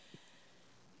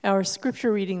Our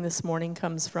scripture reading this morning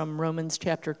comes from Romans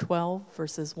chapter 12,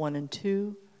 verses 1 and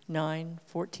 2, 9,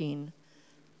 14,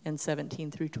 and 17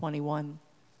 through 21.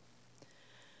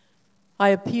 I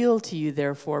appeal to you,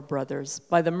 therefore, brothers,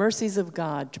 by the mercies of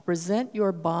God, to present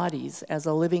your bodies as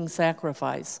a living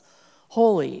sacrifice,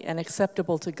 holy and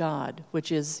acceptable to God,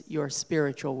 which is your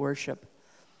spiritual worship.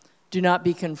 Do not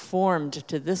be conformed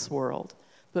to this world,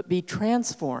 but be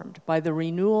transformed by the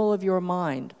renewal of your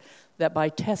mind, that by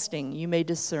testing you may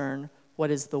discern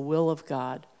what is the will of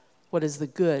God, what is the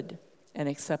good and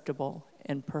acceptable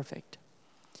and perfect.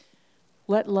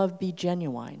 Let love be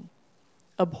genuine.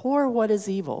 Abhor what is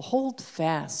evil. Hold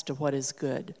fast to what is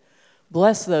good.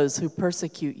 Bless those who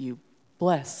persecute you.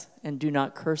 Bless and do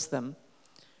not curse them.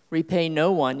 Repay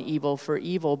no one evil for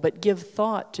evil, but give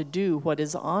thought to do what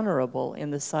is honorable in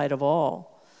the sight of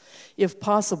all. If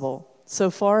possible,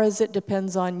 so far as it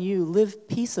depends on you, live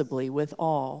peaceably with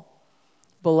all.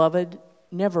 Beloved,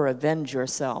 never avenge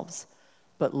yourselves,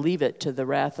 but leave it to the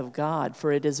wrath of God,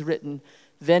 for it is written,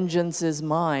 "Vengeance is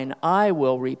mine, I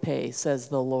will repay," says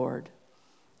the Lord.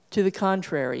 To the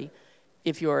contrary,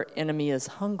 if your enemy is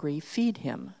hungry, feed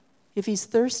him. If he's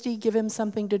thirsty, give him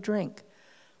something to drink,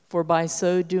 for by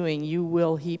so doing you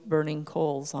will heap burning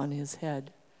coals on his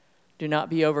head. Do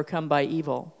not be overcome by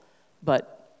evil,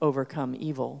 but overcome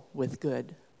evil with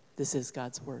good. This is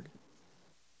God's word.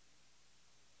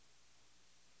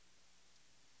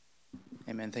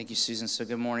 Amen. Thank you, Susan. So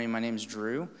good morning. My name is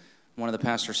Drew. I'm one of the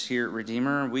pastors here at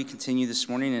Redeemer. We continue this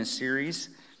morning in a series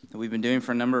that we've been doing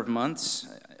for a number of months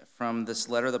from this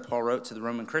letter that Paul wrote to the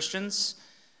Roman Christians.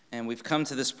 And we've come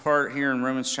to this part here in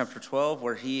Romans chapter 12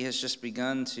 where he has just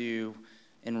begun to,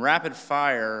 in rapid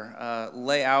fire,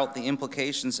 lay out the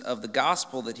implications of the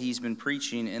gospel that he's been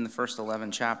preaching in the first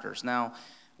 11 chapters. Now,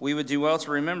 we would do well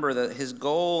to remember that his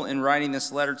goal in writing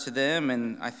this letter to them,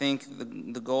 and I think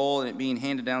the goal in it being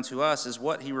handed down to us, is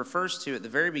what he refers to at the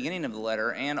very beginning of the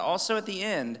letter and also at the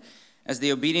end as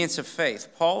the obedience of faith.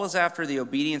 Paul is after the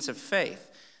obedience of faith.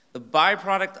 The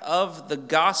byproduct of the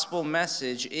gospel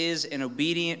message is an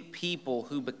obedient people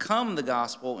who become the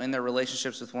gospel in their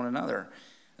relationships with one another.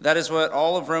 That is what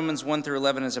all of Romans 1 through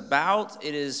 11 is about.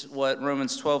 It is what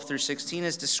Romans 12 through 16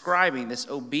 is describing, this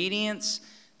obedience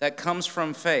that comes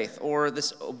from faith, or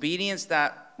this obedience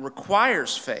that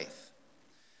requires faith.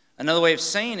 Another way of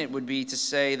saying it would be to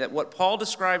say that what Paul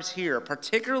describes here,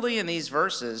 particularly in these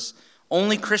verses,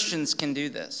 only Christians can do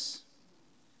this.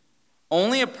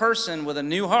 Only a person with a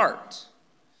new heart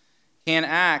can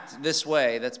act this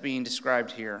way that's being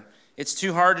described here. It's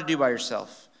too hard to do by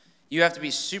yourself. You have to be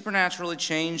supernaturally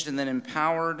changed and then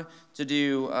empowered to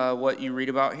do what you read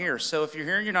about here. So if you're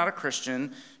here and you're not a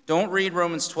Christian, don't read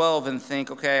Romans 12 and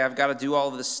think, okay, I've got to do all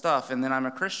of this stuff and then I'm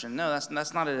a Christian. No,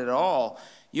 that's not it at all.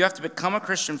 You have to become a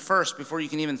Christian first before you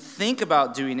can even think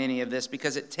about doing any of this,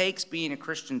 because it takes being a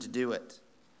Christian to do it.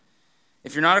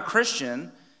 If you're not a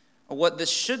Christian, what this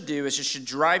should do is it should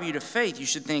drive you to faith. You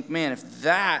should think, man, if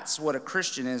that's what a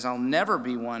Christian is, I'll never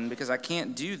be one because I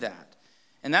can't do that.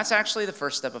 And that's actually the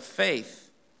first step of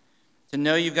faith, to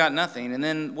know you've got nothing. And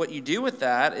then what you do with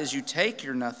that is you take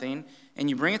your nothing and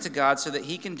you bring it to God so that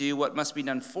he can do what must be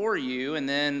done for you, and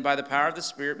then by the power of the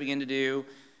Spirit begin to do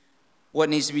what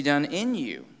needs to be done in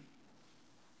you.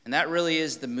 And that really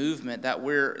is the movement that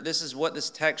this is what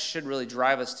this text should really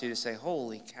drive us to say,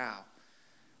 holy cow,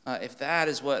 if that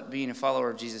is what being a follower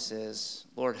of Jesus is,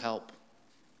 Lord help.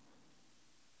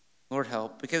 Lord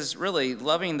help. Because really,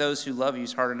 loving those who love you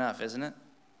is hard enough, isn't it?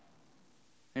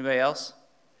 Anybody else?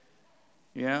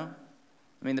 You know?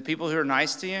 I mean, the people who are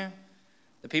nice to you,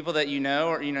 the people that you know,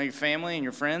 or your family and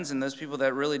your friends, and those people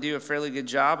that really do a fairly good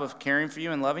job of caring for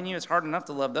you and loving you, it's hard enough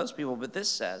to love those people. But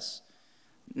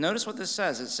notice what this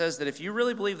says. It says that if you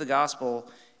really believe the gospel,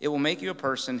 it will make you a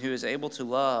person who is able to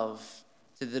love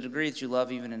to the degree that you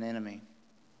love even an enemy.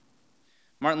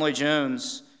 Martin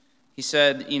Lloyd-Jones, he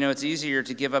said, it's easier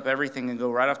to give up everything and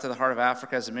go right off to the heart of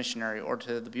Africa as a missionary, or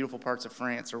to the beautiful parts of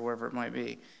France, or wherever it might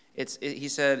be. He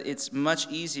said, it's much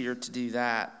easier to do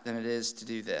that than it is to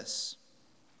do this.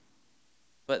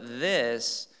 But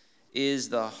this is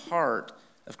the heart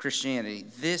of Christianity.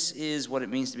 This is what it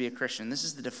means to be a Christian. This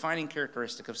is the defining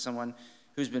characteristic of someone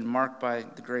who's been marked by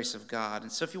the grace of God.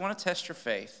 And so if you want to test your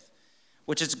faith,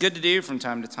 which it's good to do from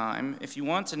time to time, if you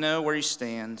want to know where you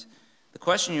stand, the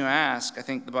question you ask, I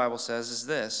think the Bible says, is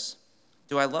this: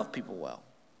 do I love people well?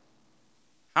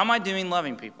 How am I doing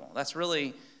loving people? That's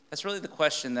really the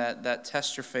question that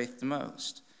tests your faith the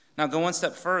most. Now, go one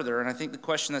step further, and I think the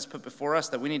question that's put before us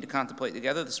that we need to contemplate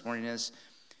together this morning is,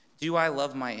 do I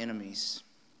love my enemies?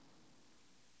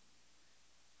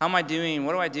 How am I doing?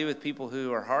 What do I do with people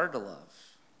who are hard to love?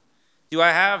 Do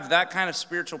I have that kind of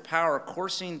spiritual power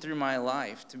coursing through my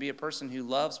life to be a person who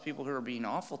loves people who are being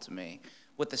awful to me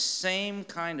with the same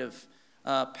kind of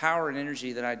power and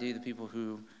energy that I do the people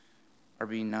who are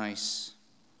being nice?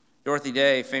 Dorothy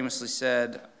Day famously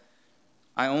said,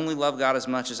 "I only love God as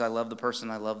much as I love the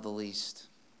person I love the least."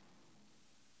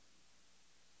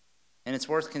 And it's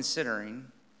worth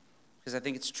considering because I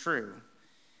think it's true.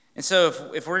 And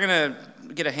so if we're going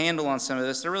to get a handle on some of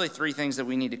this, there are really three things that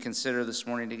we need to consider this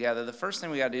morning together. The first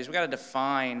thing we got to do is we got to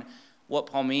define what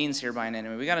Paul means here by an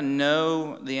enemy. We got to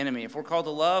know the enemy. If we're called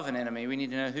to love an enemy, we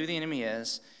need to know who the enemy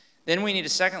is. Then we need to,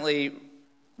 secondly,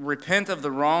 repent of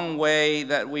the wrong way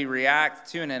that we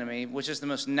react to an enemy, which is the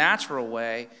most natural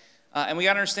way. And we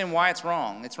got to understand why it's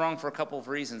wrong. It's wrong for a couple of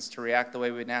reasons to react the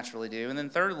way we would naturally do. And then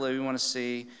thirdly, we want to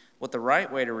see what the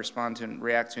right way to respond to and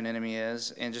react to an enemy is,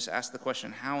 and just ask the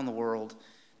question, how in the world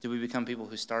do we become people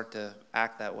who start to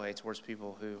act that way towards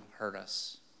people who hurt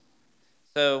us?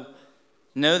 So,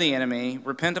 know the enemy,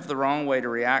 repent of the wrong way to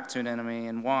react to an enemy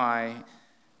and why,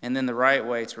 and then the right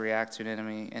way to react to an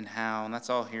enemy and how. And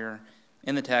that's all here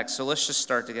in the text. So let's just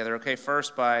start together. Okay,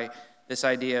 first by this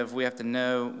idea of we have to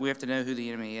know who the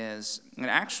enemy is. And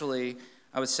actually,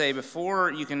 I would say before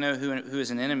you can know who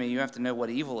is an enemy, you have to know what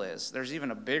evil is. There's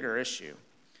even a bigger issue.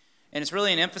 And it's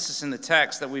really an emphasis in the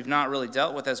text that we've not really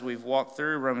dealt with as we've walked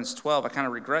through Romans 12. I kind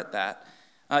of regret that.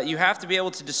 You have to be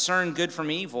able to discern good from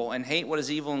evil and hate what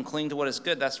is evil and cling to what is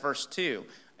good. That's verse 2.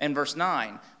 And verse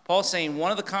 9, Paul's saying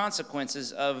one of the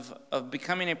consequences of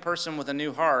becoming a person with a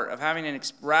new heart, of having a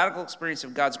radical experience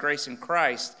of God's grace in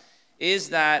Christ, is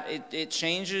that it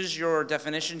changes your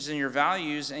definitions and your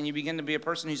values, and you begin to be a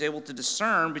person who's able to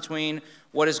discern between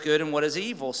what is good and what is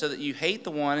evil, so that you hate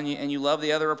the one and you love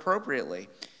the other appropriately.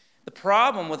 The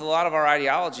problem with a lot of our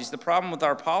ideologies, the problem with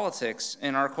our politics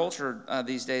in our culture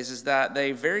these days is that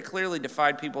they very clearly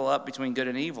divide people up between good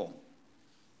and evil,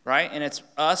 right? And it's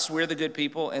us, we're the good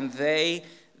people, and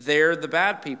they're the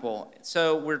bad people.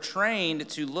 So we're trained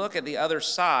to look at the other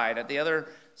side, of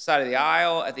the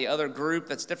aisle, at the other group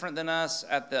that's different than us,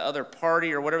 at the other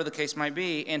party, or whatever the case might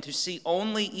be, and to see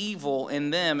only evil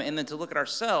in them, and then to look at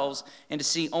ourselves and to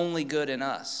see only good in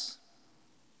us.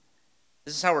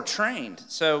 This is how we're trained.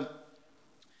 So,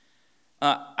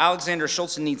 Alexander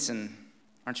Solzhenitsyn,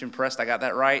 aren't you impressed? I got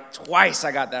that right. Twice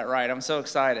I got that right. I'm so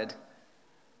excited.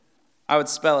 I would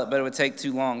spell it, but it would take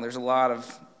too long. There's a lot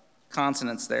of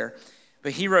consonants there.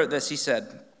 But he wrote this. He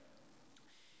said,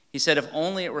 if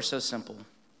only it were so simple.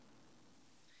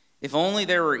 If only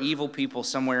there were evil people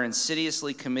somewhere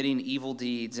insidiously committing evil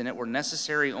deeds, and it were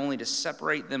necessary only to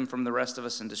separate them from the rest of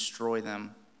us and destroy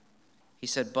them. He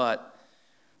said, but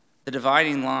the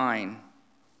dividing line,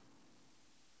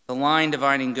 the line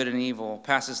dividing good and evil,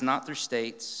 passes not through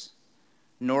states,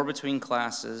 nor between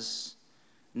classes,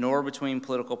 nor between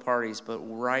political parties, but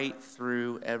right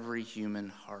through every human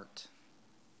heart.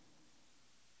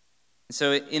 And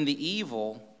so in the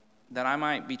evil that I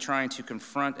might be trying to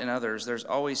confront in others, there's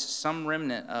always some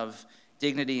remnant of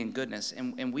dignity and goodness.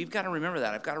 And we've got to remember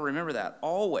that. I've got to remember that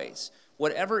always.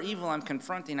 Whatever evil I'm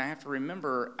confronting, I have to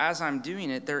remember as I'm doing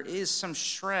it, there is some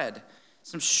shred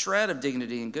of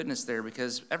dignity and goodness there,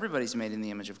 because everybody's made in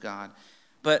the image of God.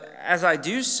 But as I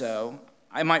do so,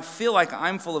 I might feel like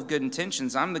I'm full of good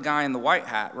intentions. I'm the guy in the white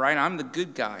hat, right? I'm the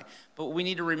good guy. But we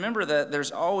need to remember that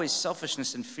there's always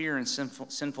selfishness and fear and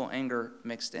sinful anger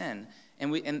mixed in.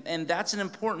 And that's an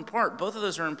important part. Both of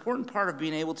those are an important part of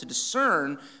being able to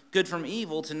discern good from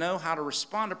evil, to know how to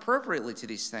respond appropriately to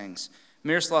these things.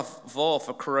 Miroslav Volf,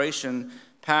 a Croatian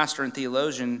pastor and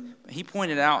theologian, he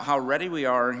pointed out how ready we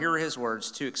are, and here are his words,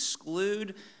 to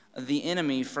exclude the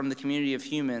enemy from the community of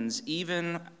humans,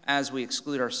 even as we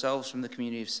exclude ourselves from the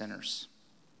community of sinners.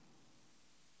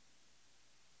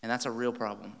 And that's a real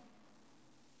problem.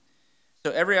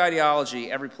 So every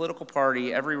ideology, every political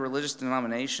party, every religious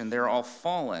denomination, they're all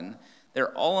fallen.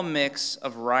 They're all a mix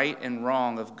of right and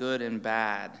wrong, of good and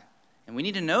bad. And we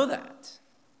need to know that,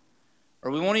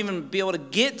 or we won't even be able to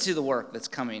get to the work that's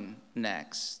coming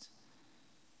next.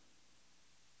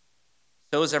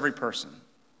 So is every person.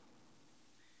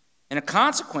 And a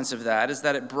consequence of that is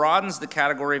that it broadens the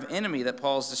category of enemy that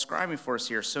Paul is describing for us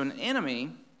here. So an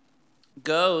enemy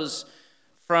goes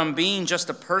from being just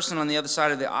a person on the other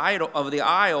side of the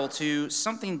aisle to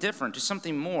something different, to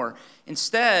something more.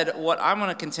 Instead, what I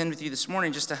want to contend with you this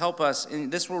morning, just to help us,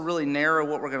 and this will really narrow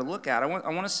what we're going to look at, I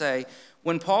want to say,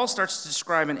 when Paul starts to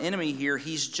describe an enemy here,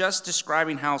 he's just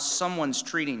describing how someone's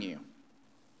treating you.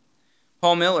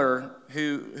 Paul Miller,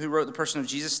 who wrote the Person of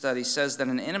Jesus study, says that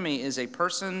an enemy is a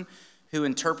person who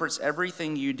interprets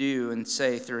everything you do and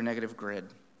say through a negative grid.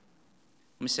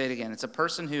 Let me say it again. It's a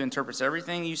person who interprets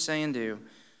everything you say and do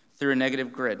through a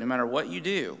negative grid. No matter what you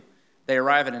do, they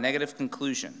arrive at a negative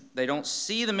conclusion. They don't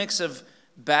see the mix of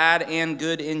bad and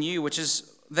good in you, which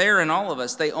is there in all of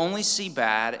us. They only see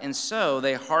bad, and so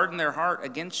they harden their heart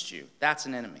against you. That's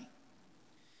an enemy.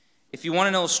 If you want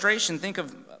an illustration, think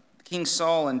of King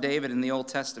Saul and David in the Old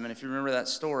Testament. If you remember that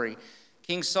story,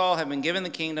 King Saul had been given the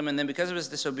kingdom, and then because of his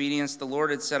disobedience, the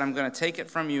Lord had said, I'm going to take it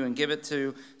from you and give it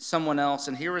to someone else.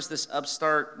 And here was this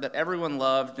upstart that everyone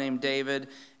loved named David.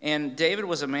 And David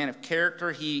was a man of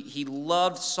character. He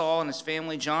loved Saul and his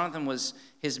family. Jonathan was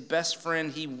his best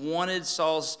friend. He wanted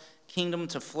Saul's kingdom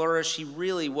to flourish. He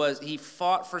really was. He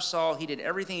fought for Saul. He did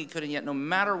everything he could, and yet no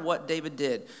matter what David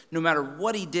did, no matter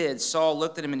what he did, Saul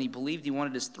looked at him and he believed he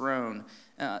wanted his throne.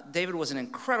 David was an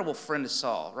incredible friend to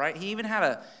Saul, right? He even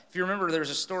had if you remember, there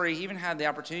was a story, he even had the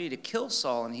opportunity to kill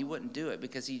Saul, and he wouldn't do it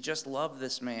because he just loved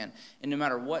this man. And no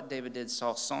matter what David did,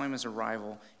 Saul saw him as a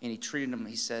rival, and he treated him,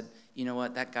 he said, you know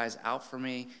what, that guy's out for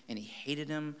me, and he hated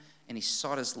him, and he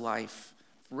sought his life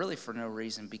really for no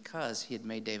reason because he had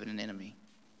made David an enemy.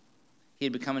 He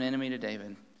had become an enemy to David.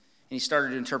 And he started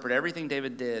to interpret everything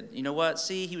David did. You know what?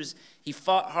 See, he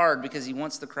fought hard because he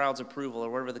wants the crowd's approval or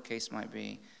whatever the case might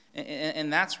be.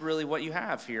 And that's really what you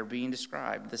have here being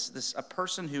described. A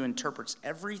person who interprets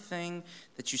everything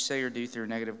that you say or do through a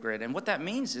negative grid. And what that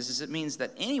means is it means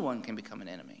that anyone can become an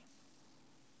enemy.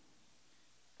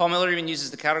 Paul Miller even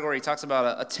uses the category, he talks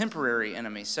about a temporary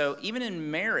enemy. So even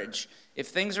in marriage, if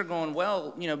things are going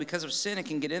well, because of sin, it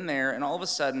can get in there, and all of a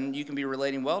sudden you can be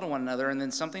relating well to one another, and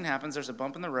then something happens, there's a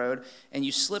bump in the road, and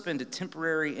you slip into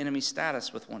temporary enemy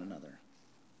status with one another,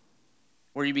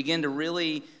 where you begin to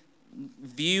really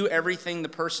view everything the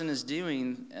person is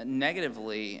doing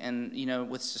negatively and,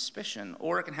 with suspicion.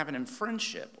 Or it can happen in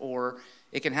friendship, or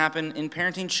it can happen in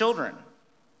parenting children.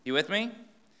 You with me?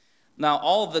 Now,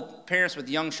 all of the parents with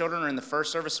young children are in the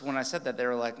first service. When I said that, they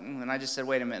were like, and I just said,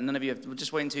 wait a minute. None of you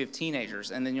just wait until you have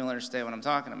teenagers, and then you'll understand what I'm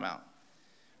talking about.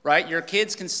 Right? Your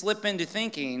kids can slip into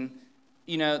thinking,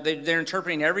 they're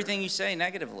interpreting everything you say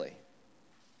negatively.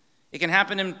 It can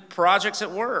happen in projects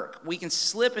at work. We can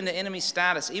slip into enemy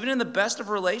status, even in the best of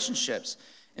relationships.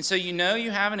 And so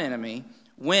you have an enemy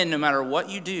when, no matter what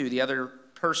you do, the other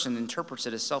person interprets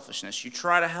it as selfishness. You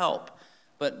try to help,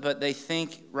 but they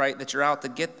think, right, that you're out to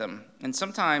get them. And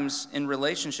sometimes in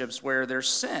relationships where there's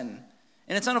sin,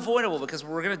 and it's unavoidable because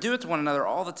we're going to do it to one another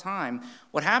all the time,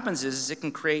 what happens is it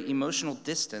can create emotional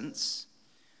distance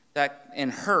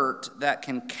and hurt that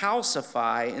can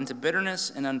calcify into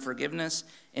bitterness and unforgiveness,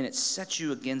 and it sets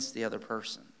you against the other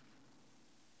person.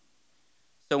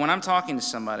 So when I'm talking to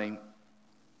somebody,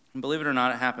 and believe it or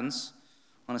not, it happens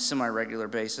on a semi-regular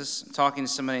basis, I'm talking to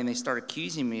somebody and they start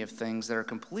accusing me of things that are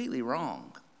completely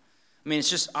wrong. I mean, it's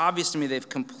just obvious to me they've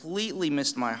completely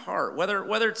missed my heart.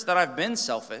 Whether it's that I've been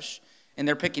selfish and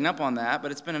they're picking up on that,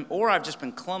 or I've just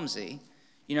been clumsy,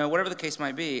 whatever the case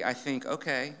might be, I think,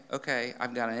 okay,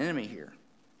 I've got an enemy here.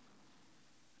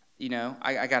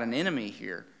 I got an enemy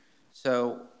here.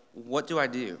 So what do I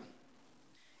do?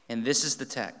 And this is the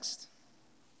text.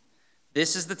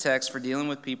 This is the text for dealing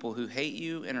with people who hate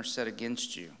you and are set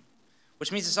against you,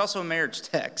 which means it's also a marriage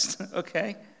text,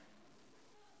 okay?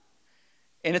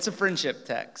 And it's a friendship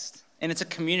text, and it's a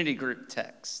community group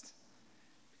text,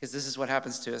 because this is what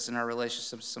happens to us in our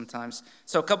relationships sometimes.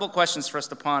 So a couple of questions for us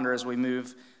to ponder as we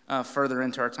move further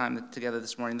into our time together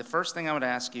this morning. The first thing I would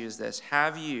ask you is this: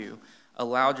 have you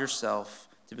allowed yourself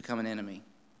to become an enemy?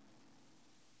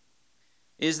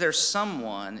 Is there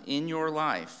someone in your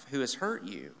life who has hurt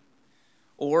you,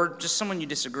 or just someone you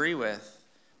disagree with,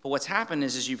 but what's happened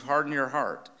is you've hardened your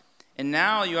heart, and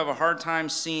now you have a hard time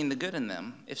seeing the good in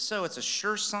them? If so, it's a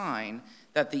sure sign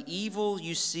that the evil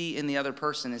you see in the other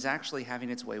person is actually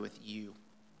having its way with you.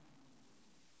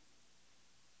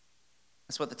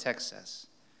 That's what the text says.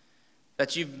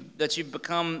 That you've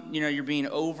become, you're being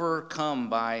overcome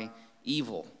by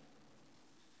evil.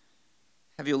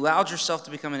 Have you allowed yourself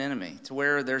to become an enemy to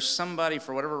where there's somebody,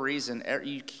 for whatever reason,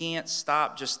 you can't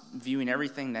stop just viewing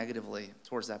everything negatively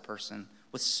towards that person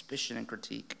with suspicion and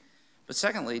critique? But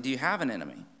secondly, do you have an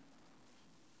enemy?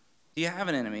 Do you have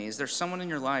an enemy? Is there someone in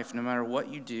your life, no matter what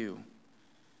you do,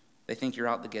 they think you're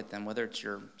out to get them, whether it's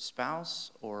your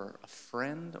spouse or a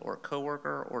friend or a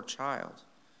coworker or child?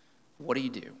 What do you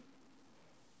do?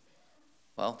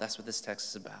 Well, that's what this text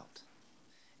is about.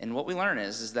 And what we learn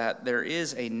is that there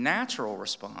is a natural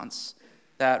response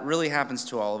that really happens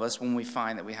to all of us when we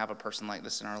find that we have a person like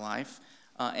this in our life.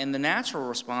 And the natural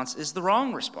response is the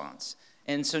wrong response.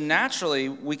 And so naturally,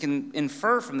 we can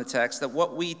infer from the text that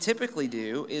what we typically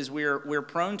do is we're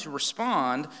prone to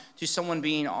respond to someone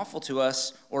being awful to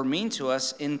us or mean to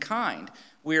us in kind.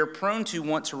 We are prone to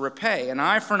want to repay, an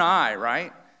eye for an eye,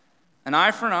 right? An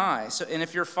eye for an eye. So, and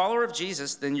if you're a follower of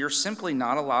Jesus, then you're simply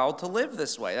not allowed to live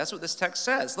this way. That's what this text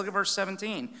says. Look at verse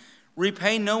 17.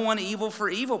 Repay no one evil for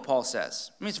evil, Paul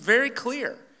says. I mean, it's very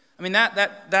clear. I mean,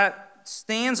 that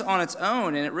stands on its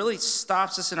own, and it really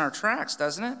stops us in our tracks,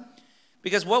 doesn't it?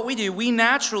 Because what we do, we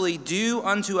naturally do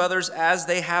unto others as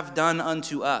they have done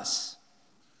unto us.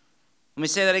 Let me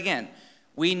say that again.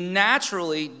 We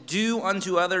naturally do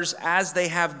unto others as they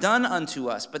have done unto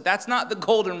us. But that's not the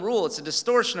golden rule. It's a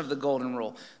distortion of the golden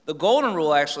rule. The golden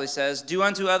rule actually says, do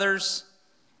unto others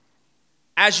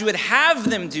as you would have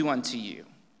them do unto you.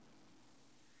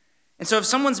 And so if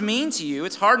someone's mean to you,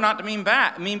 it's hard not to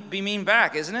be mean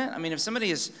back, isn't it? I mean, if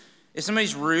somebody's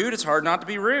rude, it's hard not to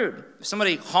be rude. If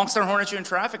somebody honks their horn at you in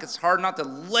traffic, it's hard not to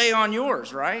lay on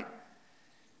yours, right?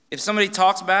 If somebody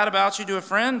talks bad about you to a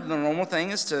friend, the normal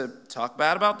thing is to talk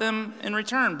bad about them in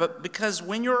return. But because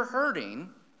when you're hurting,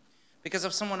 because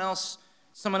of someone else's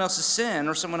sin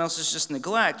or someone else's just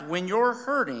neglect, when you're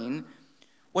hurting,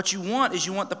 what you want is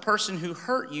you want the person who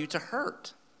hurt you to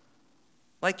hurt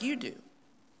like you do.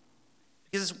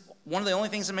 Because it's one of the only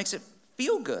things that makes it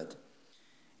feel good.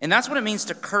 And that's what it means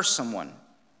to curse someone.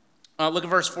 Look at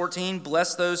verse 14.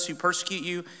 Bless those who persecute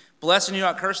you. Bless and do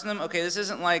not curse them. Okay, this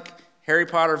isn't like Harry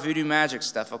Potter voodoo magic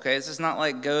stuff, okay? This is not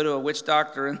like go to a witch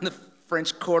doctor in the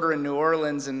French Quarter in New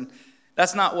Orleans, and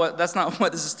that's not what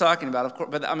this is talking about, of course.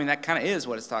 But I mean, that kind of is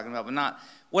what it's talking about, but not.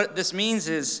 What this means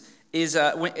is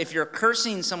if you're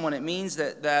cursing someone, it means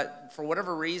that for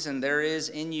whatever reason there is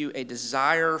in you a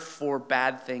desire for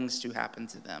bad things to happen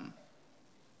to them.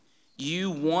 You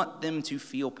want them to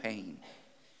feel pain.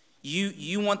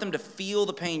 You want them to feel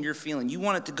the pain you're feeling. You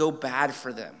want it to go bad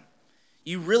for them.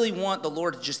 You really want the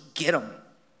Lord to just get them,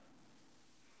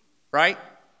 right?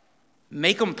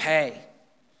 Make them pay.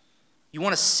 You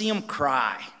want to see them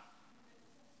cry.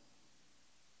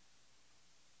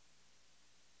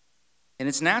 And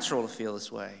it's natural to feel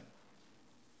this way.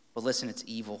 But listen, it's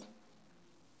evil.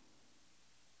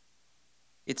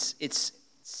 It's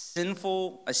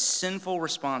sinful, a sinful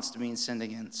response to being sinned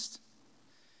against.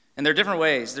 And there are different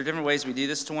ways. There are different ways we do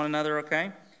this to one another,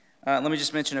 okay? Let me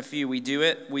just mention a few. We do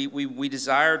it. We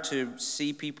desire to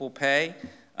see people pay,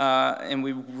 and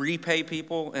we repay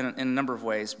people in a number of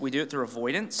ways. We do it through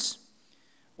avoidance,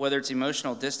 whether it's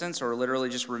emotional distance or literally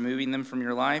just removing them from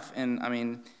your life. And I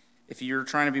mean, if you're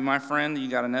trying to be my friend, you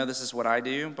got to know this is what I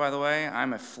do. By the way,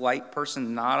 I'm a flight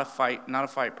person, not a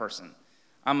fight person.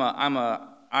 I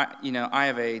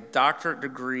have a doctorate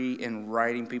degree in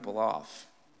writing people off.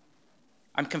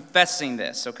 I'm confessing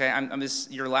this, okay?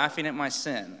 You're laughing at my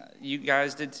sin. You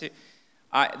guys did too.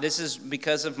 This is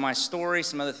because of my story,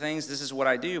 some other things. This is what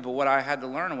I do. But what I had to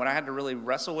learn and what I had to really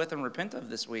wrestle with and repent of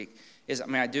this week is,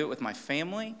 I do it with my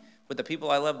family, with the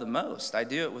people I love the most. I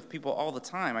do it with people all the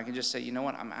time. I can just say, you know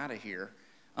what, I'm out of here.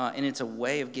 And it's a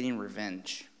way of getting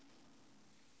revenge,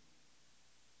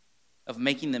 of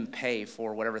making them pay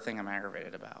for whatever thing I'm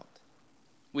aggravated about.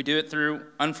 We do it through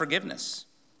unforgiveness.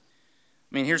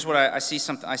 I mean, here's what I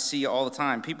see all the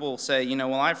time. People say,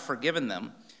 well, I've forgiven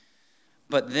them.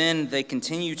 But then they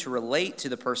continue to relate to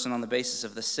the person on the basis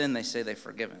of the sin they say they've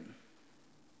forgiven.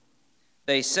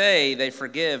 They say they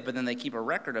forgive, but then they keep a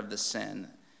record of the sin,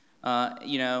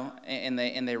 and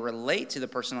they relate to the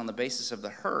person on the basis of the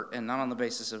hurt and not on the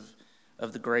basis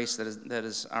of the grace that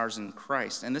is ours in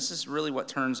Christ. And this is really what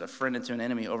turns a friend into an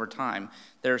enemy over time.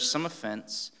 There's some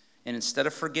offense, and instead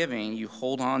of forgiving, you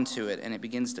hold on to it, and it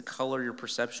begins to color your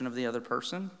perception of the other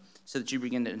person so that you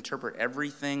begin to interpret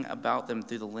everything about them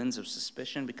through the lens of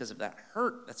suspicion because of that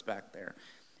hurt that's back there.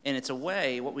 And it's a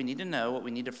way, what we need to know, what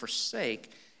we need to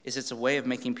forsake, is it's a way of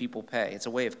making people pay. It's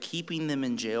a way of keeping them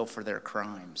in jail for their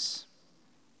crimes.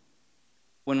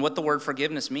 When what the word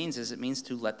forgiveness means is it means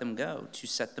to let them go, to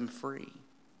set them free,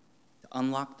 to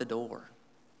unlock the door.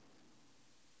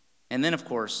 And then, of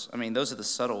course, those are the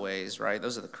subtle ways, right?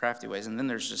 Those are the crafty ways. And then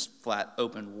there's just flat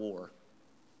open war.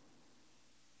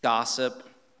 Gossip,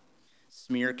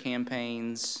 smear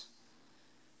campaigns,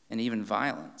 and even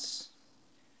violence.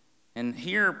 And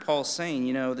here Paul's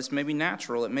saying, this may be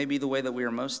natural. It may be the way that we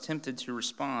are most tempted to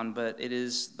respond, but it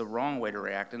is the wrong way to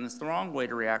react. And it's the wrong way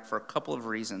to react for a couple of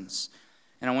reasons.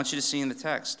 And I want you to see in the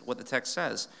text what the text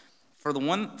says. For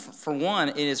one,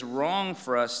 it is wrong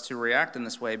for us to react in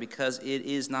this way because it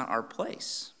is not our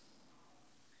place.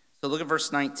 So look at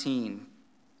verse 19.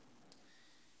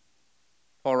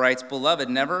 Paul writes, "Beloved,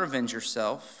 never avenge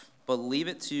yourself, but leave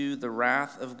it to the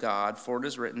wrath of God, for it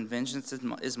is written, 'Vengeance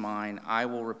is mine, I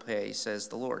will repay,' says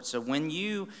the Lord." So when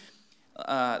you,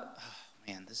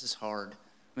 this is hard.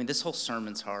 This whole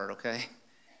sermon's hard, okay?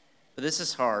 But this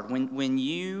is hard. When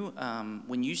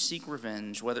you seek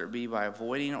revenge, whether it be by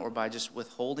avoiding or by just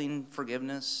withholding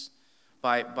forgiveness,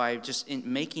 by just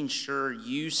making sure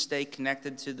you stay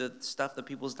connected to the stuff that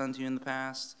people's done to you in the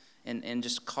past, and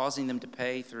just causing them to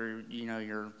pay through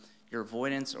your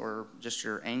avoidance or just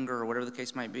your anger or whatever the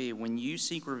case might be. When you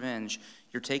seek revenge,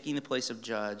 you're taking the place of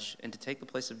judge, and to take the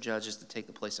place of judge is to take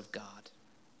the place of God.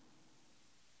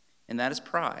 And that is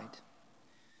pride.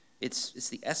 It's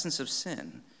the essence of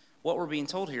sin. What we're being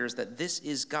told here is that this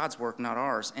is God's work, not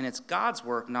ours. And it's God's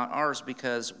work, not ours,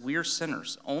 because we're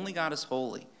sinners. Only God is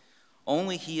holy.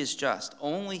 Only He is just.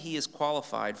 Only He is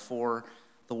qualified for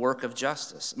the work of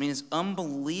justice. I mean, it's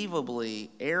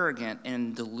unbelievably arrogant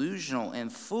and delusional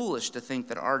and foolish to think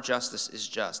that our justice is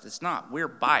just. It's not. We're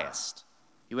biased.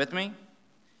 You with me?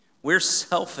 We're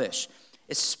selfish,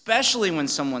 especially when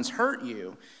someone's hurt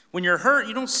you. When you're hurt,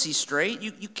 you don't see straight.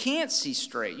 You can't see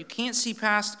straight. You can't see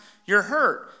past your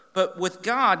hurt. But with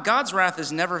God, God's wrath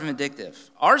is never vindictive.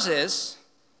 Ours is.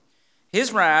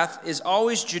 His wrath is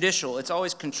always judicial. It's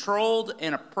always controlled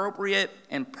and appropriate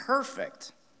and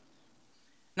perfect.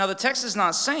 Now, the text is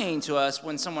not saying to us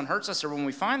when someone hurts us or when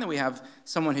we find that we have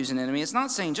someone who's an enemy, it's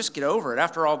not saying just get over it.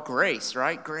 After all, grace,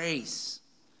 right? Grace.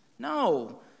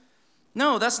 No,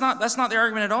 that's not the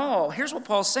argument at all. Here's what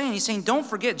Paul's saying. He's saying don't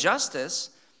forget justice.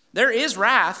 There is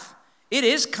wrath. It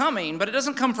is coming, but it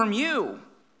doesn't come from you.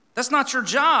 That's not your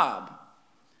job.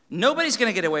 Nobody's going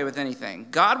to get away with anything.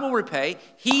 God will repay.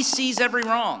 He sees every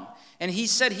wrong. And He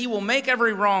said He will make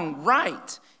every wrong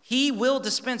right. He will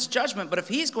dispense judgment, but if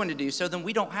He's going to do so, then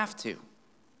we don't have to.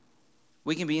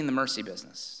 We can be in the mercy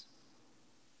business.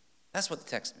 That's what the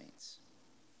text means.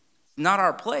 It's not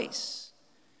our place.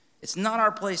 It's not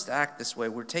our place to act this way.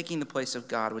 We're taking the place of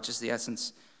God, which is the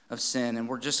essence of sin, and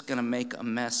we're just going to make a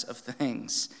mess of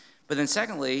things. But then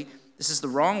secondly, this is the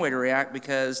wrong way to react,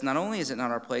 because not only is it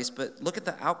not our place, but look at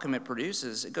the outcome it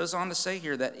produces. It goes on to say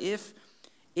here that if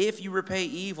you repay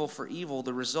evil for evil,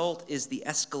 the result is the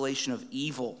escalation of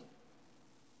evil.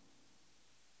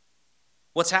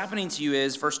 What's happening to you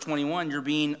is, verse 21,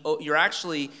 you're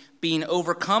actually being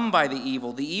overcome by the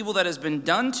evil. The evil that has been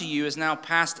done to you is now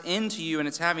passed into you, and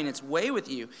it's having its way with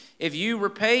you. If you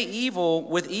repay evil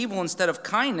with evil instead of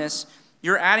kindness,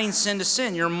 you're adding sin to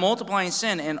sin. You're multiplying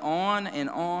sin, and on and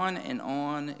on and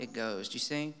on it goes. Do you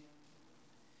see?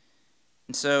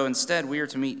 And so instead, we are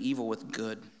to meet evil with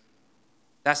good.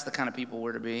 That's the kind of people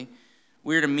we're to be.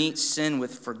 We're to meet sin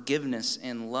with forgiveness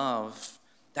and love.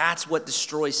 That's what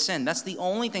destroys sin. That's the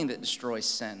only thing that destroys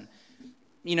sin.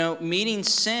 Meeting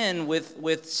sin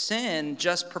with sin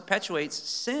just perpetuates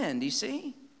sin. Do you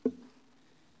see?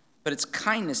 But it's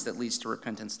kindness that leads to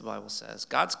repentance, the Bible says.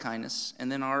 God's kindness,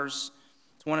 and then ours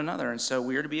to one another. And so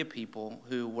we are to be a people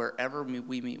who, wherever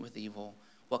we meet with evil,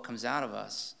 what comes out of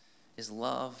us is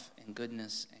love and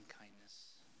goodness and kindness.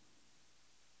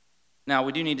 Now,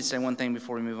 we do need to say one thing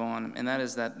before we move on, and that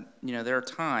is that, there are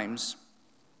times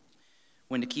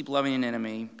when to keep loving an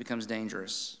enemy becomes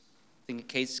dangerous. I think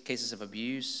cases of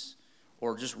abuse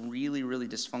or just really, really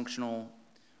dysfunctional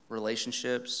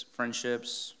relationships,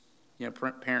 friendships,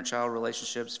 parent-child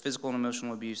relationships, physical and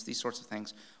emotional abuse, these sorts of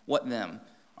things. What them?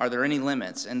 Are there any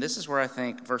limits? And this is where I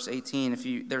think verse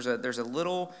 18, there's a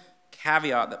little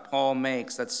caveat that Paul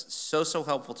makes that's so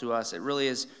helpful to us. It really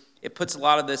is. It puts a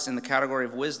lot of this in the category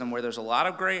of wisdom, where there's a lot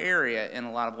of gray area in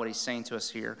a lot of what he's saying to us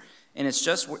here. And it's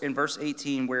just in verse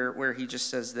 18 where he just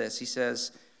says this. He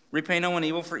says, repay no one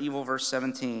evil for evil, verse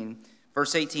 17.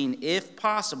 Verse 18, if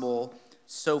possible,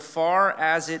 so far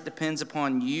as it depends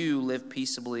upon you, live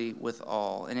peaceably with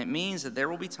all. And it means that there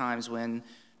will be times when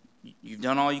you've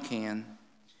done all you can,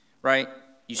 right?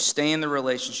 You stay in the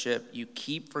relationship, you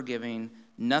keep forgiving,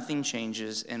 nothing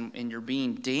changes, and you're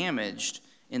being damaged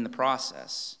in the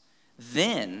process.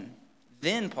 Then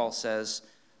Paul says,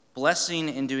 blessing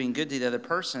and doing good to the other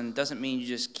person doesn't mean you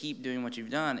just keep doing what you've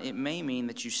done. It may mean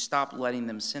that you stop letting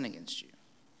them sin against you.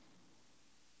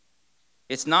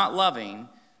 It's not loving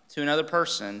to another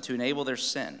person to enable their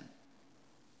sin.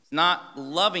 It's not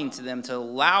loving to them to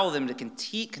allow them to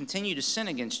continue to sin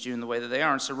against you in the way that they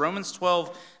are. And so Romans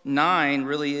 12:9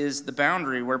 really is the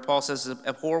boundary where Paul says,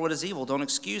 abhor what is evil, don't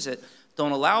excuse it,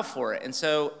 don't allow for it. And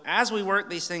so as we work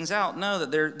these things out, know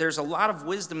that there's a lot of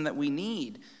wisdom that we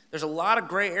need. There's a lot of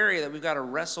gray area that we've got to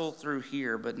wrestle through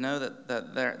here, but know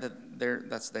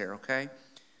that's there, okay?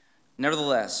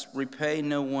 Nevertheless, repay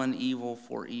no one evil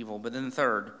for evil. But then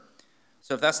third,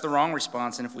 so if that's the wrong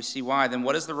response, and if we see why, then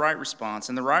what is the right response?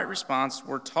 And the right response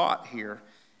we're taught here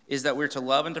is that we're to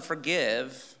love and to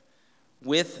forgive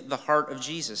with the heart of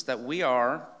Jesus, that we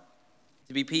are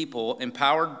to be people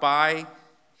empowered by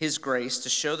His grace to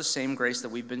show the same grace that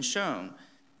we've been shown.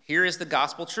 Here is the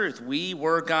gospel truth. We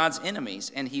were God's enemies,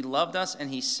 and he loved us, and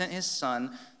he sent his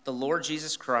Son, the Lord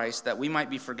Jesus Christ, that we might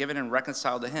be forgiven and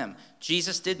reconciled to him.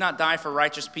 Jesus did not die for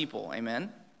righteous people. Amen?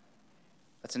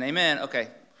 That's an amen. Okay.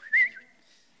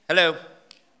 Hello.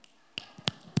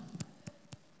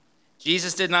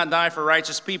 Jesus did not die for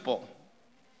righteous people.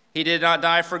 He did not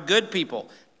die for good people.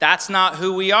 That's not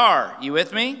who we are. You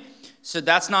with me? So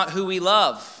that's not who we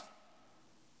love.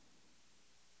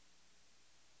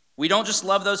 We don't just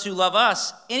love those who love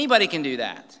us. Anybody can do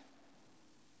that.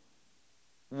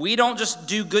 We don't just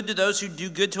do good to those who do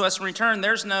good to us in return.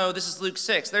 This is Luke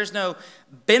 6. There's no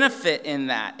benefit in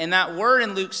that. And that word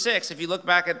in Luke 6, if you look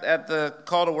back at the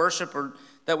call to worship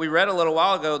that we read a little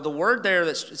while ago, the word there,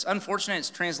 it's unfortunate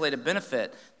it's translated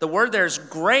benefit. The word there is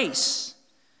grace.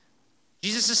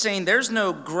 Jesus is saying there's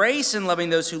no grace in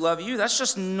loving those who love you. That's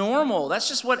just normal. That's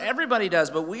just what everybody does.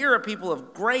 But we are a people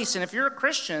of grace. And if you're a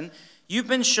Christian, you've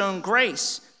been shown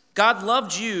grace. God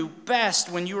loved you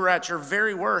best when you were at your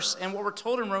very worst. And what we're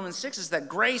told in Romans 6 is that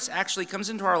grace actually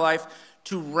comes into our life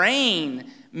to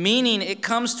reign, meaning it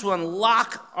comes to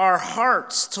unlock our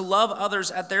hearts to love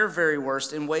others at their very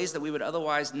worst in ways that we would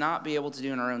otherwise not be able to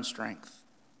do in our own strength.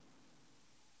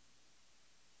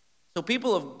 So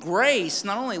people of grace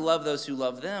not only love those who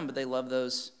love them, but they love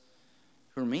those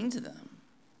who are mean to them.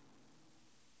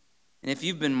 And if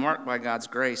you've been marked by God's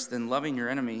grace, then loving your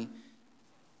enemy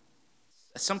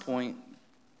at some point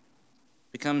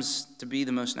becomes to be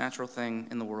the most natural thing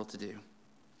in the world to do.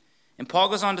 And Paul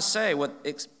goes on to say,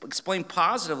 explain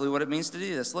positively what it means to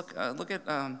do this. Look at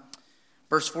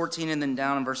verse 14 and then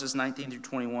down in verses 19 through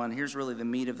 21. Here's really the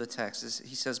meat of the text.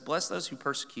 He says, bless those who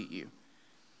persecute you.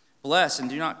 Bless and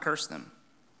do not curse them.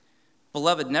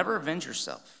 Beloved, never avenge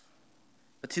yourself,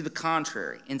 but to the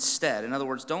contrary, instead. In other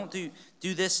words, don't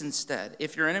do this instead.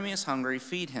 If your enemy is hungry,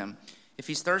 feed him. If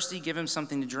he's thirsty, give him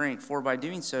something to drink, for by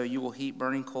doing so you will heap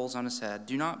burning coals on his head.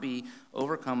 Do not be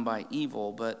overcome by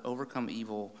evil, but overcome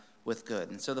evil with good.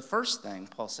 And so the first thing,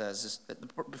 Paul says, is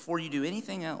that before you do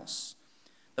anything else,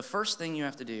 the first thing you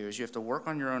have to do is you have to work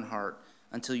on your own heart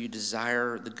until you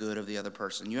desire the good of the other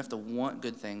person. You have to want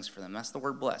good things for them. That's the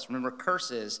word bless. Remember, curse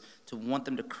is to want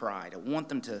them to cry, to want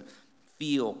them to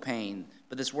feel pain.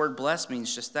 But this word bless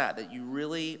means just that you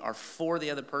really are for the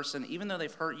other person. Even though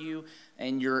they've hurt you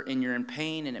and you're in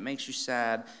pain and it makes you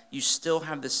sad, you still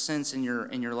have this sense in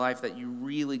your life that you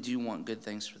really do want good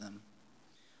things for them.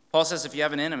 Paul says if you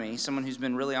have an enemy, someone who's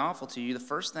been really awful to you, the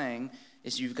first thing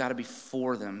is you've got to be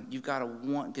for them. You've got to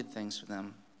want good things for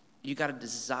them. You got to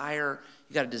desire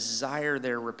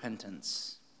their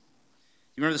repentance.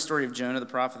 You remember the story of Jonah, the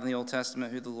prophet in the Old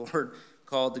Testament, who the Lord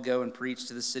called to go and preach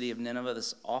to the city of Nineveh,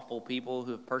 this awful people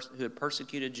who had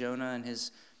persecuted Jonah and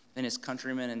his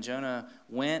countrymen. And Jonah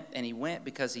went, and he went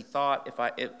because he thought,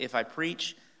 if I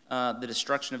preach the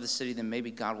destruction of the city, then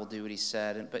maybe God will do what he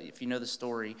said. But if you know the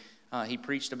story, he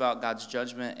preached about God's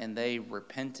judgment, and they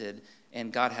repented,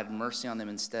 and God had mercy on them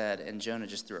instead, and Jonah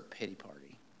just threw a pity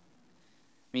party.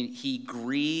 I mean, he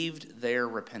grieved their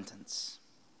repentance.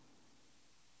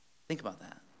 Think about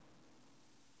that.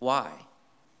 Why?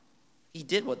 He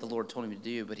did what the Lord told him to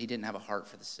do, but he didn't have a heart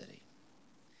for the city.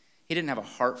 He didn't have a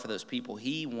heart for those people.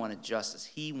 He wanted justice.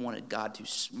 He wanted God to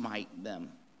smite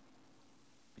them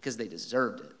because they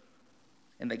deserved it.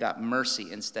 And they got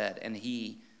mercy instead. And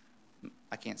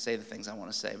I can't say the things I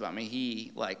want to say, but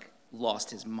he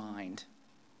lost his mind.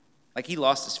 He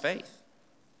lost his faith.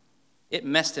 It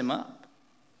messed him up.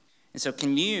 And so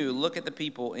can you look at the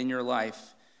people in your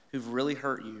life who've really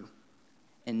hurt you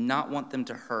and not want them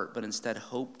to hurt, but instead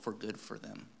hope for good for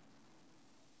them?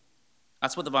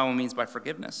 That's what the Bible means by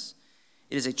forgiveness.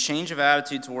 It is a change of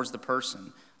attitude towards the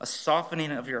person, a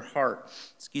softening of your heart,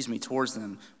 towards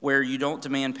them, where you don't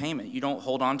demand payment. You don't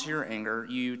hold on to your anger.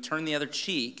 You turn the other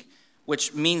cheek,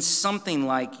 which means something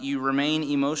like you remain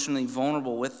emotionally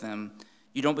vulnerable with them.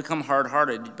 You don't become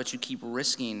hard-hearted, but you keep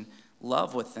risking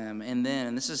love with them. And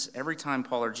this is every time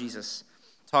Paul or Jesus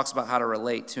talks about how to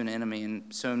relate to an enemy.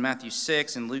 And so in Matthew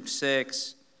 6 and Luke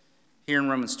 6, here in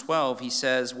Romans 12, he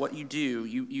says what you do,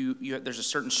 you there's a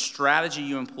certain strategy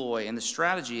you employ. And the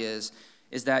strategy is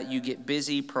that you get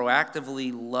busy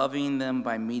proactively loving them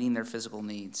by meeting their physical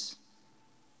needs.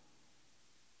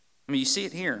 You see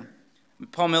it here.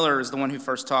 Paul Miller is the one who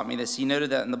first taught me this. He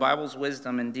noted that in the Bible's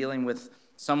wisdom in dealing with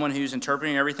someone who's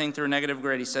interpreting everything through a negative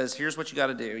grid, he says, here's what you got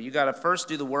to do. You got to first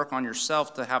do the work on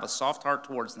yourself to have a soft heart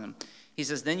towards them. He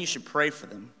says, then you should pray for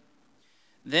them.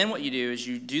 Then what you do is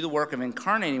you do the work of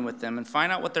incarnating with them and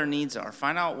find out what their needs are.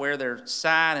 Find out where they're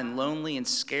sad and lonely and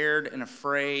scared and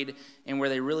afraid and where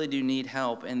they really do need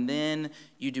help. And then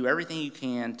you do everything you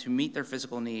can to meet their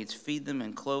physical needs, feed them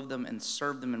and clothe them and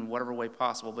serve them in whatever way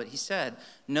possible. But he said,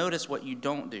 notice what you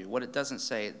don't do, what it doesn't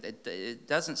say. It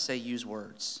doesn't say use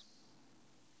words.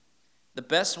 The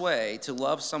best way to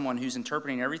love someone who's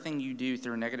interpreting everything you do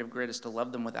through a negative grid is to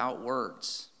love them without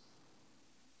words.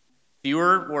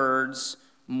 Fewer words,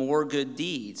 more good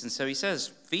deeds. And so he says,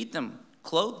 feed them,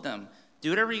 clothe them, do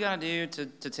whatever you got to do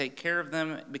to take care of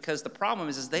them, because the problem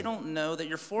is they don't know that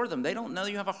you're for them. They don't know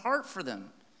you have a heart for them.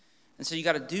 And so you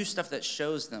got to do stuff that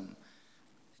shows them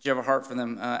that you have a heart for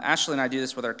them. Ashley and I do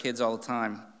this with our kids all the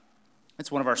time.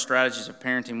 It's one of our strategies of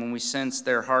parenting when we sense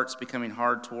their hearts becoming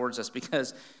hard towards us,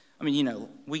 because,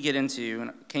 we get into,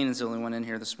 and Canaan's the only one in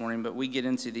here this morning, but we get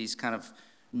into these kind of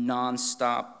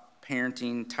nonstop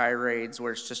parenting tirades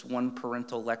where it's just one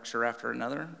parental lecture after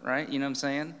another, right? You know what I'm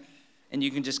saying? And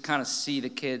you can just kind of see the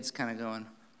kids kind of going,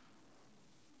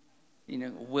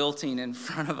 wilting in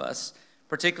front of us,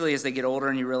 particularly as they get older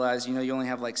and you realize, you only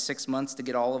have like 6 months to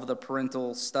get all of the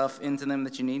parental stuff into them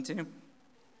that you need to.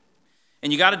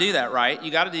 And you got to do that, right?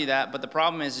 You got to do that. But the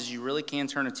problem is you really can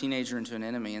turn a teenager into an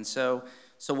enemy. And so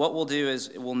what we'll do is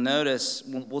we'll notice,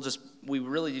 we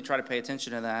really do try to pay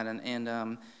attention to that.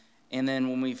 And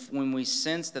then when we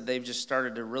sense that they've just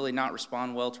started to really not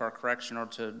respond well to our correction or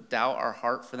to doubt our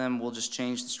heart for them, we'll just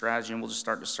change the strategy and we'll just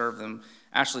start to serve them.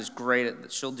 Ashley's great at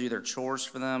that. She'll do their chores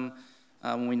for them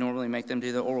when we normally make them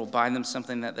do that, or we'll buy them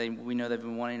something that we know they've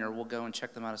been wanting, or we'll go and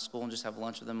check them out of school and just have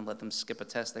lunch with them and let them skip a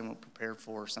test they weren't prepared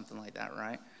for or something like that,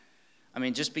 right?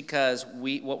 Just because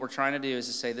what we're trying to do is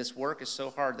to say this work is so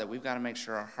hard that we've got to make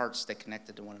sure our hearts stay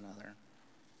connected to one another.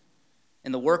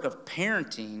 And the work of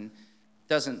parenting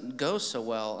doesn't go so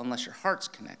well unless your heart's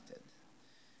connected.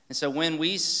 And so when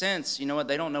we sense, they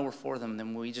don't know we're for them,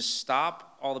 then we just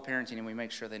stop all the parenting and we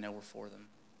make sure they know we're for them.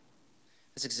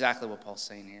 That's exactly what Paul's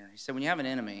saying here. He said, when you have an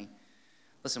enemy,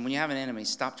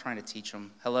 stop trying to teach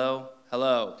them. Hello?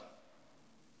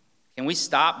 Can we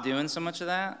stop doing so much of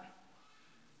that?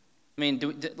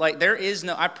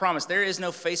 I promise, there is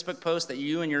no Facebook post that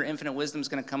you and your infinite wisdom is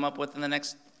going to come up with in the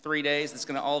next 3 days that's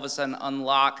going to all of a sudden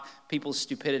unlock people's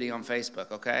stupidity on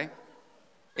Facebook, okay?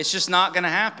 It's just not going to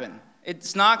happen.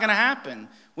 It's not going to happen.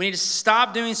 We need to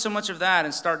stop doing so much of that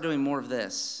and start doing more of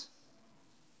this.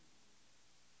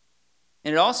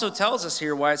 And it also tells us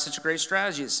here why it's such a great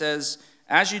strategy. It says,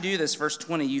 as you do this, verse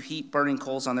 20, you heap burning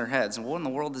coals on their heads. And what in the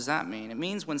world does that mean? It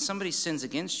means when somebody sins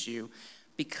against you,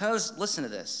 because, listen to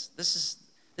this. This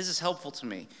is helpful to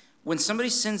me. When somebody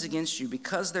sins against you,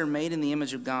 because they're made in the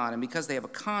image of God and because they have a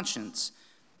conscience,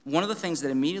 one of the things that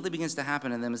immediately begins to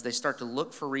happen in them is they start to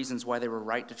look for reasons why they were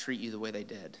right to treat you the way they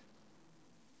did.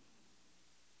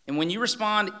 And when you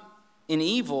respond in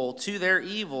evil to their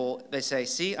evil, they say,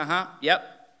 see,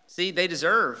 see, they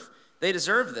deserve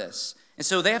this. And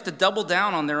so they have to double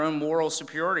down on their own moral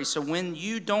superiority. So when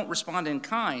you don't respond in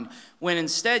kind, when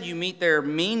instead you meet their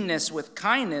meanness with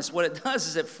kindness, what it does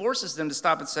is it forces them to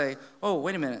stop and say, oh,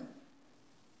 wait a minute.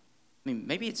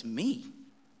 Maybe it's me.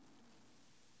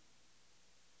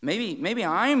 Maybe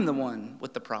I'm the one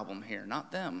with the problem here,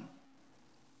 not them.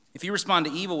 If you respond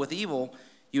to evil with evil,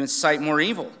 you incite more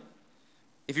evil.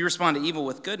 If you respond to evil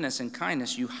with goodness and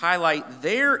kindness, you highlight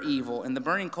their evil. And the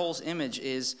burning coals image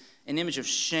is an image of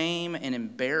shame and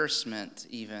embarrassment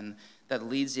even that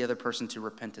leads the other person to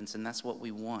repentance. And that's what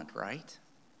we want, right?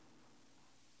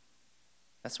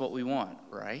 That's what we want,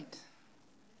 right?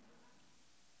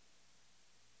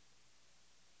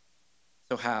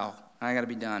 So how? I got to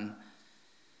be done.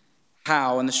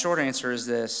 How? And the short answer is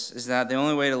this, is that the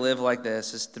only way to live like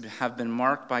this is to have been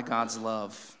marked by God's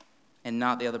love and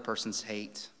not the other person's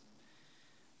hate.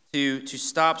 To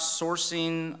stop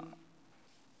sourcing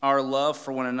our love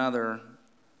for one another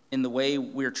in the way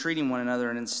we're treating one another,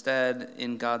 and instead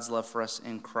in God's love for us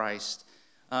in Christ.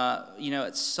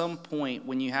 At some point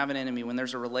when you have an enemy, when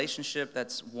there's a relationship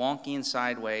that's wonky and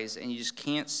sideways, and you just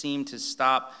can't seem to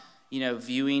stop,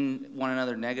 viewing one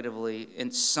another negatively, and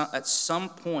at some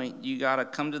point you got to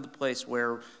come to the place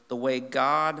where the way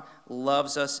God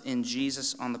loves us in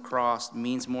Jesus on the cross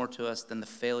means more to us than the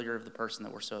failure of the person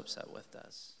that we're so upset with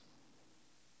does.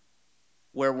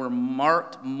 Where we're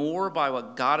marked more by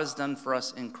what God has done for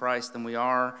us in Christ than we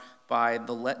are by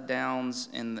the letdowns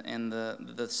and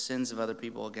the sins of other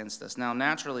people against us. Now,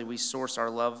 naturally, we source our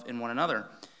love in one another.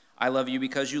 I love you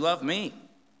because you love me.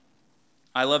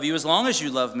 I love you as long as you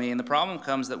love me. And the problem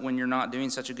comes that when you're not doing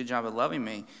such a good job of loving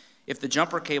me, If the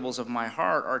jumper cables of my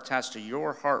heart are attached to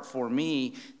your heart for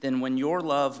me, then when your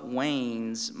love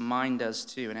wanes, mine does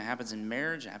too. And it happens in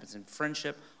marriage, it happens in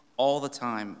friendship all the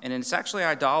time. And it's actually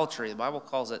idolatry. The Bible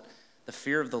calls it the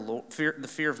fear of the Lord, the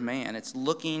fear of man. It's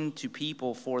looking to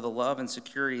people for the love and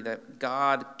security that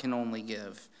God can only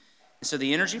give. And so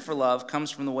the energy for love comes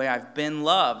from the way I've been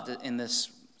loved in this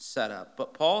setup.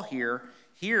 But Paul here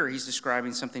he's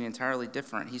describing something entirely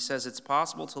different. He says it's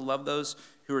possible to love those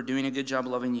who are doing a good job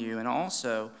loving you, and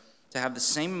also to have the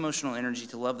same emotional energy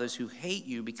to love those who hate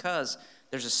you, because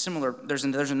there's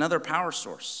another power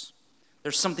source.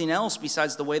 There's something else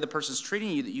besides the way the person's treating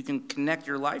you that you can connect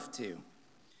your life to.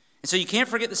 And so you can't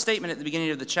forget the statement at the beginning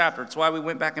of the chapter. It's why we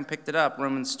went back and picked it up,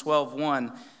 Romans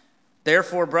 12:1.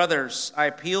 Therefore, brothers, I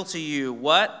appeal to you,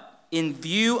 what? In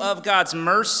view of God's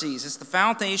mercies. It's the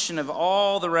foundation of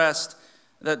all the rest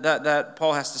that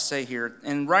Paul has to say here.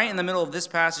 And right in the middle of this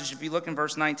passage, if you look in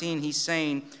verse 19, he's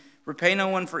saying, repay no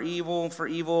one for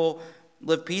evil,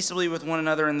 live peaceably with one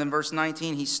another. And then verse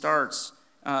 19, he starts,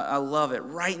 I love it,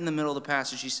 right in the middle of the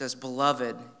passage, he says,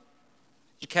 beloved. Did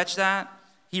you catch that?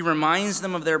 He reminds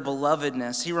them of their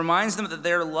belovedness. He reminds them that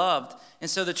they're loved. And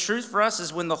so the truth for us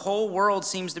is when the whole world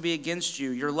seems to be against you,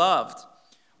 you're loved.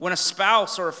 When a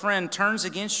spouse or a friend turns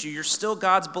against you, you're still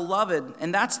God's beloved.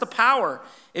 And that's the power.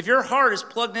 If your heart is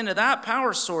plugged into that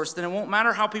power source, then it won't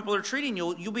matter how people are treating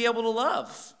you. You'll be able to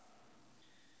love.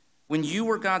 When you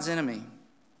were God's enemy,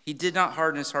 he did not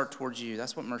harden his heart towards you.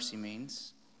 That's what mercy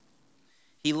means.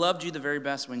 He loved you the very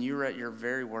best when you were at your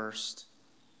very worst.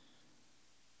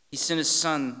 He sent his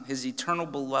son, his eternal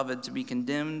beloved, to be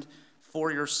condemned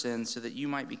for your sins so that you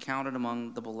might be counted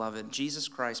among the beloved. Jesus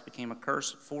Christ became a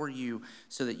curse for you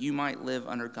so that you might live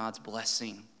under God's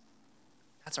blessing.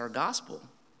 That's our gospel.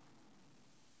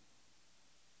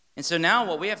 And so now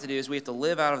what we have to do is we have to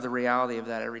live out of the reality of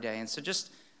that every day. And so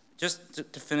just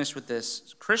to finish with this,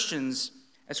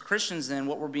 as Christians then,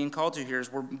 what we're being called to here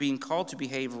is we're being called to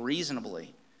behave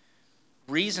reasonably.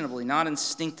 Reasonably, not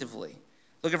instinctively.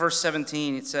 Look at verse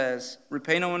 17. It says,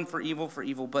 repay no one for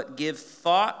evil, but give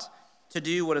thought to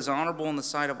do what is honorable in the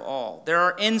sight of all. There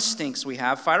are instincts we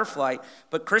have, fight or flight,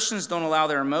 but Christians don't allow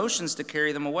their emotions to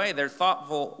carry them away. We're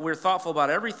thoughtful about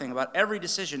everything, about every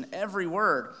decision, every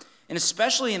word, and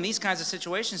especially in these kinds of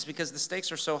situations because the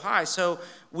stakes are so high. So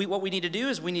what we need to do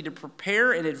is we need to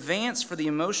prepare in advance for the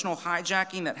emotional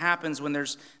hijacking that happens when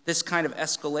there's this kind of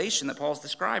escalation that Paul's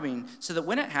describing, so that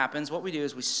when it happens, what we do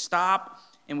is we stop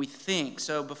and we think.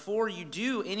 So before you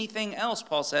do anything else,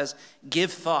 Paul says,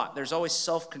 give thought. There's always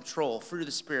self-control, fruit of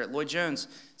the Spirit. Lloyd Jones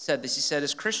said this. He said,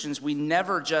 as Christians, we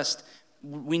never just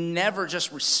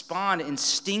respond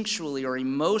instinctually or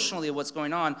emotionally to what's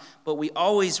going on, but we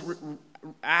always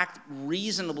act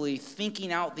reasonably,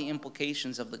 thinking out the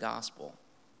implications of the gospel.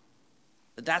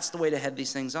 But that's the way to head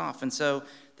these things off. And so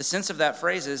the sense of that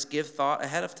phrase is give thought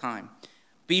ahead of time.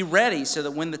 Be ready so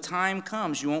that when the time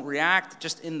comes, you won't react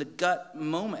just in the gut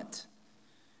moment.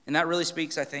 And that really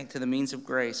speaks, I think, to the means of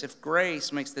grace. If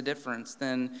grace makes the difference,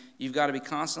 then you've got to be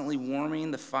constantly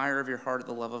warming the fire of your heart at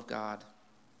the love of God.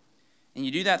 And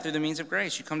you do that through the means of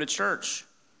grace. You come to church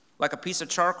like a piece of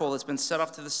charcoal that's been set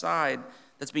off to the side,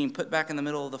 that's being put back in the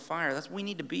middle of the fire. We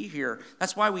need to be here.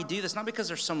 That's why we do this. Not because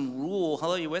there's some rule.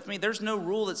 Hello, you with me? There's no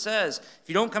rule that says if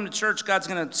you don't come to church, God's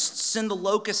going to send the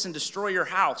locusts and destroy your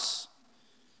house.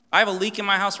 I have a leak in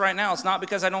my house right now. It's not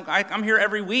because I'm here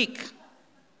every week.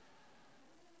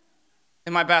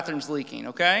 And my bathroom's leaking,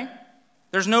 okay?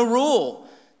 There's no rule.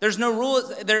 There's no rule.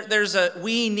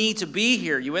 We need to be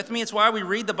here. You with me? It's why we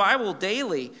read the Bible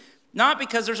daily. Not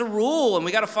because there's a rule and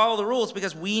we got to follow the rules,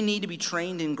 because we need to be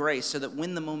trained in grace so that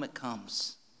when the moment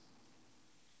comes,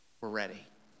 we're ready.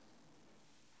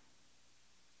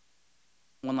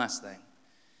 One last thing.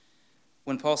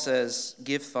 When Paul says,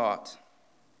 give thought,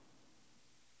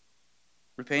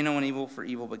 repay no one evil for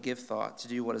evil, but give thought to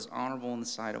do what is honorable in the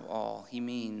sight of all, he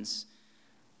means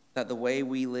that the way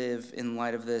we live in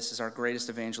light of this is our greatest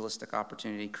evangelistic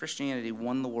opportunity. Christianity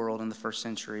won the world in the first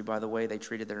century by the way they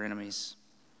treated their enemies.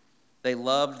 They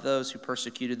loved those who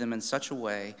persecuted them in such a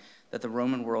way that the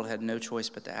Roman world had no choice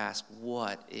but to ask,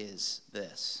 what is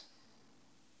this?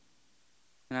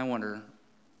 And I wonder,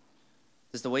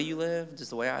 does the way you live, does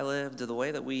the way I live, does the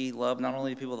way that we love not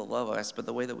only people that love us, but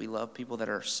the way that we love people that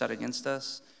are set against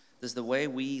us, does the way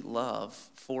we love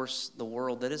force the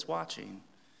world that is watching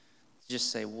to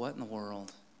just say, what in the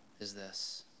world is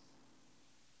this?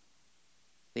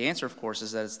 The answer, of course,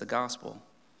 is that it's the gospel,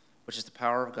 which is the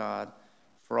power of God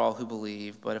for all who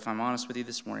believe. But if I'm honest with you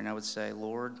this morning, I would say,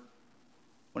 Lord,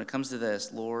 when it comes to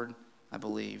this, Lord, I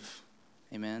believe.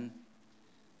 Amen.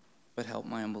 But help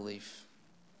my unbelief.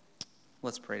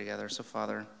 Let's pray together. So,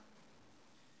 Father,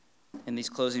 in these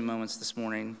closing moments this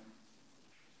morning,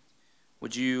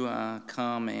 would you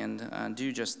come and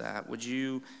do just that? Would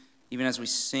you, even as we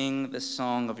sing this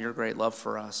song of your great love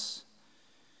for us,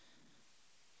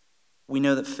 we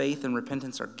know that faith and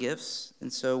repentance are gifts,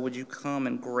 and so would you come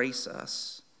and grace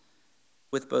us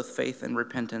with both faith and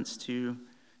repentance to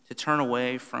turn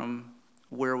away from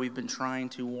where we've been trying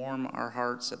to warm our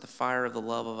hearts at the fire of the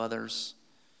love of others,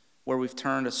 where we've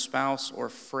turned a spouse or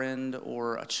friend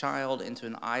or a child into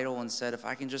an idol and said, if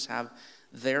I can just have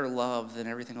their love, then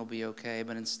everything will be okay.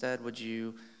 But instead, would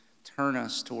you turn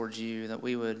us towards you, that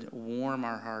we would warm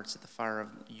our hearts at the fire of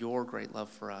your great love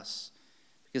for us,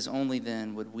 because only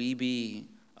then would we be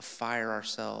a fire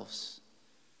ourselves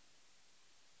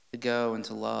to go and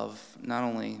to love not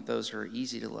only those who are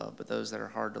easy to love, but those that are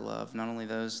hard to love, not only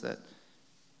those that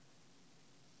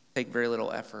take very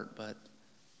little effort, but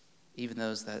even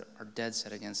those that are dead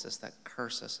set against us, that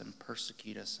curse us and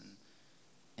persecute us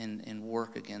and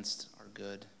work against our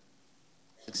good.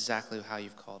 It's exactly how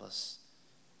you've called us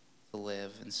to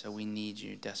live, and so we need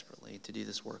you desperately to do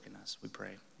this work in us. We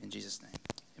pray in Jesus' name.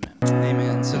 Amen.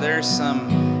 Amen. So there's some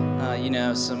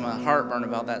heartburn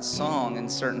about that song in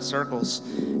certain circles,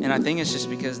 and I think it's just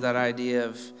because that idea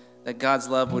of that God's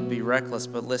love would be reckless.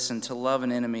 But listen, to love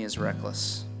an enemy is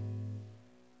reckless.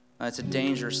 It's a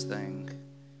dangerous thing,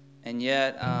 and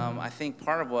yet I think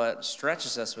part of what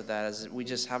stretches us with that is that we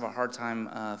just have a hard time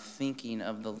thinking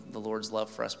of the Lord's love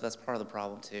for us. But that's part of the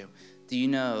problem too. Do you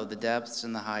know the depths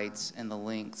and the heights and the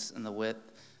lengths and the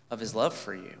width of His love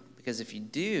for you? Because if you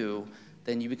do,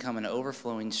 then you become an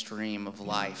overflowing stream of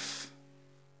life.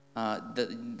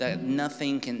 That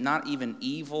nothing can, not even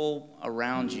evil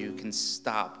around you, can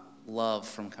stop love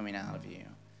from coming out of you.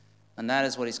 And that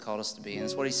is what He's called us to be, and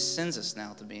it's what He sends us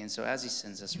now to be. And so as He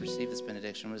sends us, receive this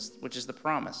benediction, which is the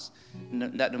promise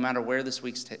that no matter where this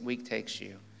week takes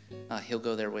you, He'll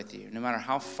go there with you. No matter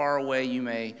how far away you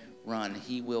may run,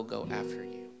 He will go after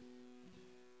you.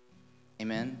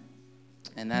 Amen?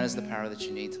 And that is the power that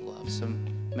you need to love. So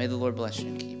may the Lord bless you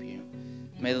and keep you.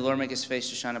 May the Lord make His face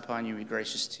to shine upon you and be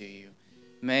gracious to you.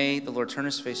 May the Lord turn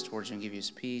His face towards you and give you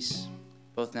His peace,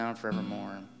 both now and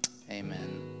forevermore.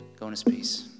 Amen. Go in His peace.